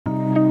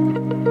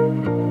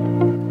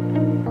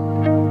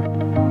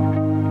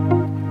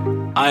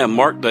I am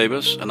Mark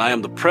Davis, and I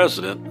am the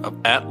president of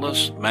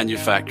Atlas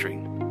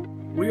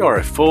Manufacturing. We are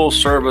a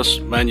full-service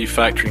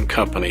manufacturing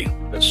company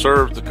that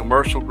serves the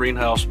commercial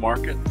greenhouse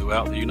market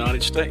throughout the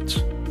United States.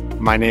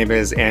 My name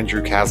is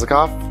Andrew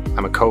Kazikoff.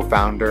 I'm a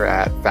co-founder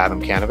at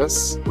Fathom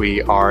Cannabis.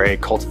 We are a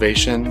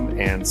cultivation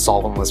and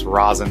solventless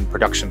rosin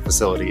production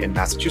facility in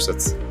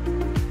Massachusetts.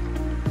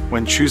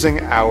 When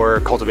choosing our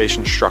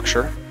cultivation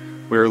structure,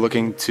 we're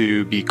looking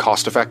to be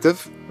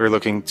cost-effective, we're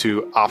looking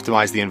to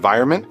optimize the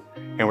environment,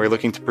 and we're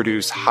looking to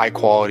produce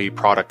high-quality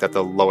product at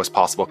the lowest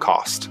possible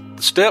cost.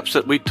 The steps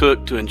that we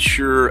took to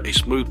ensure a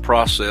smooth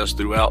process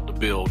throughout the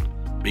build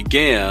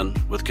began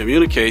with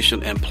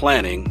communication and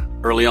planning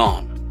early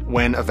on.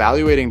 When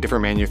evaluating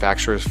different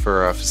manufacturers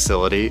for a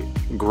facility,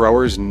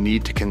 growers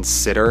need to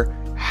consider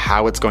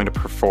how it's going to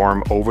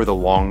perform over the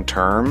long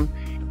term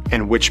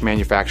and which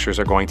manufacturers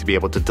are going to be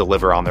able to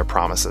deliver on their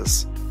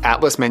promises.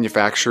 Atlas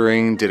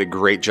Manufacturing did a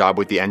great job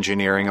with the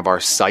engineering of our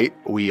site.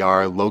 We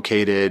are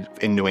located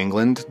in New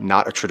England,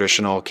 not a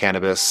traditional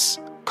cannabis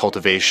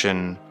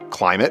cultivation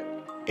climate.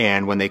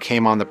 And when they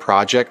came on the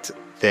project,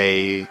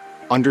 they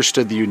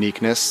understood the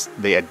uniqueness,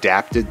 they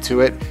adapted to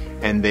it,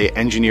 and they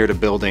engineered a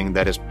building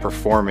that is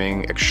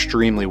performing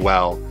extremely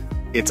well.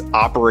 It's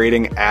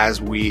operating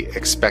as we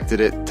expected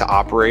it to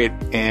operate,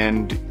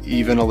 and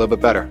even a little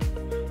bit better.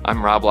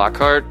 I'm Rob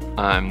Lockhart.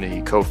 I'm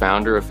the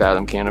co-founder of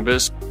Fathom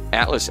Cannabis.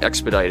 Atlas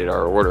expedited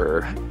our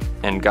order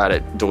and got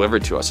it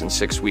delivered to us in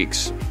 6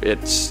 weeks.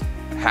 It's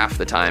half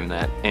the time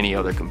that any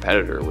other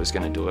competitor was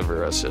going to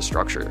deliver us a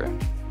structure.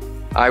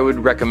 I would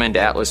recommend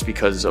Atlas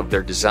because of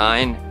their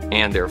design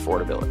and their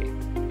affordability.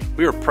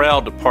 We are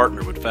proud to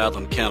partner with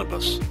Fathom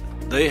Cannabis.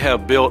 They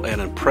have built an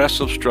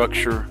impressive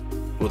structure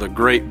with a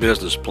great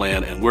business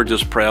plan, and we're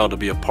just proud to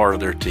be a part of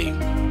their team.